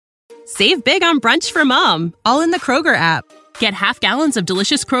Save big on brunch for mom, all in the Kroger app. Get half gallons of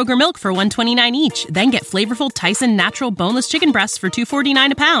delicious Kroger milk for $1.29 each. Then get flavorful Tyson natural boneless chicken breasts for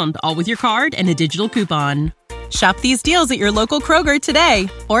 $2.49 a pound, all with your card and a digital coupon. Shop these deals at your local Kroger today,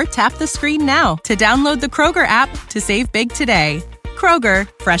 or tap the screen now to download the Kroger app to save big today. Kroger,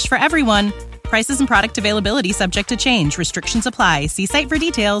 fresh for everyone. Prices and product availability subject to change. Restrictions apply. See site for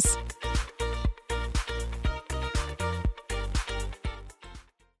details.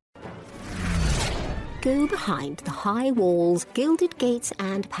 Go behind the high walls, gilded gates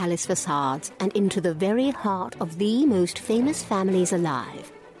and palace facades and into the very heart of the most famous families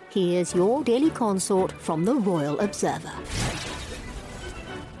alive. Here's your daily consort from the Royal Observer.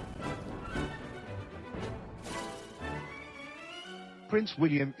 Prince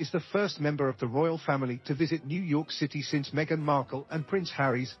William is the first member of the royal family to visit New York City since Meghan Markle and Prince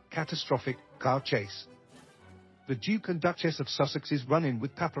Harry's catastrophic car chase. The Duke and Duchess of Sussex's run-in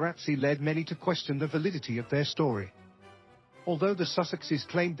with paparazzi led many to question the validity of their story. Although the Sussexes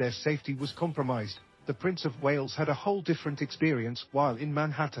claimed their safety was compromised, the Prince of Wales had a whole different experience while in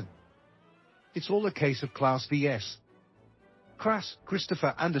Manhattan. It's all a case of class vs. crass,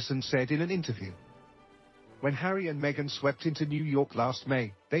 Christopher Anderson said in an interview. When Harry and Meghan swept into New York last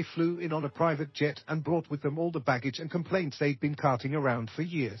May, they flew in on a private jet and brought with them all the baggage and complaints they'd been carting around for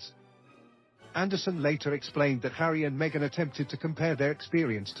years. Anderson later explained that Harry and Meghan attempted to compare their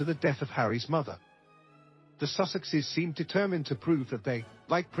experience to the death of Harry's mother. The Sussexes seemed determined to prove that they,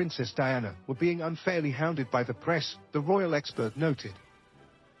 like Princess Diana, were being unfairly hounded by the press, the royal expert noted.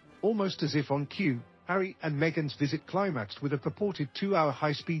 Almost as if on cue, Harry and Meghan's visit climaxed with a purported 2-hour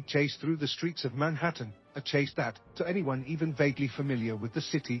high-speed chase through the streets of Manhattan, a chase that, to anyone even vaguely familiar with the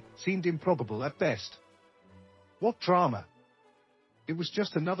city, seemed improbable at best. What drama! It was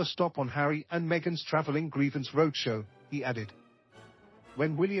just another stop on Harry and Meghan's traveling grievance roadshow, he added.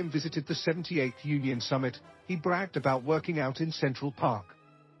 When William visited the 78th Union Summit, he bragged about working out in Central Park.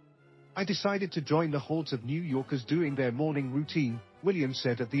 I decided to join the hordes of New Yorkers doing their morning routine, William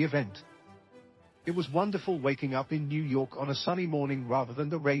said at the event. It was wonderful waking up in New York on a sunny morning rather than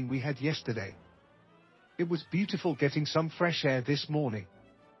the rain we had yesterday. It was beautiful getting some fresh air this morning.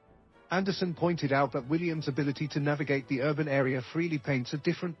 Anderson pointed out that William's ability to navigate the urban area freely paints a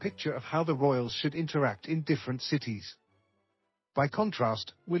different picture of how the royals should interact in different cities. By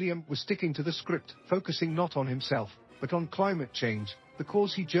contrast, William was sticking to the script, focusing not on himself, but on climate change, the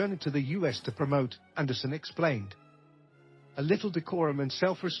cause he journeyed to the US to promote, Anderson explained. A little decorum and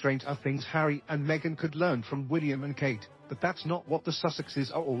self-restraint are things Harry and Meghan could learn from William and Kate, but that's not what the Sussexes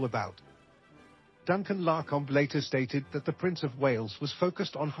are all about. Duncan Larcombe later stated that the Prince of Wales was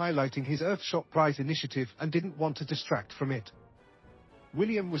focused on highlighting his Earthshot Prize initiative and didn't want to distract from it.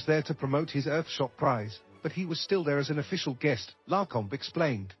 William was there to promote his Earthshot Prize, but he was still there as an official guest, Larcombe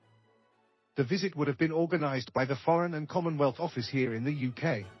explained. The visit would have been organized by the Foreign and Commonwealth Office here in the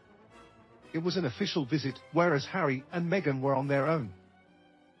UK. It was an official visit, whereas Harry and Meghan were on their own.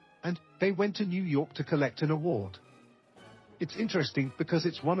 And they went to New York to collect an award. It's interesting because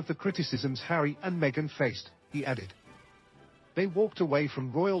it's one of the criticisms Harry and Meghan faced, he added. They walked away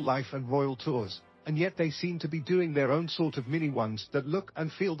from royal life and royal tours, and yet they seem to be doing their own sort of mini ones that look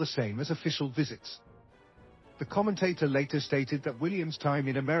and feel the same as official visits. The commentator later stated that William's time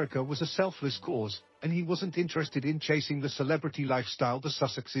in America was a selfless cause, and he wasn't interested in chasing the celebrity lifestyle the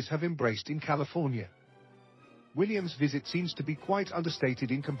Sussexes have embraced in California. William's visit seems to be quite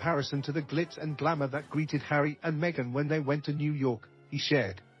understated in comparison to the glitz and glamour that greeted Harry and Meghan when they went to New York, he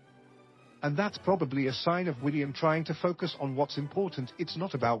shared. And that's probably a sign of William trying to focus on what's important. It's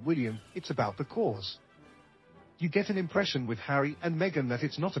not about William, it's about the cause. You get an impression with Harry and Meghan that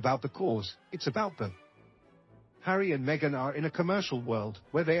it's not about the cause, it's about them. Harry and Meghan are in a commercial world,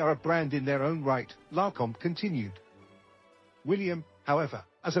 where they are a brand in their own right, Larcombe continued. William, however,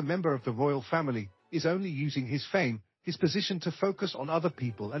 as a member of the royal family, is only using his fame, his position to focus on other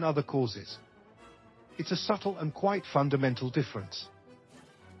people and other causes. It's a subtle and quite fundamental difference.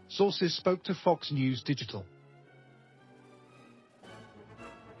 Sources spoke to Fox News Digital.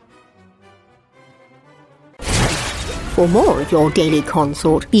 For more of your daily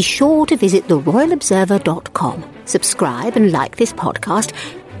consort, be sure to visit theroyalobserver.com. Subscribe and like this podcast.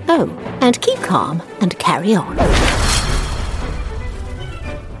 Oh, and keep calm and carry on.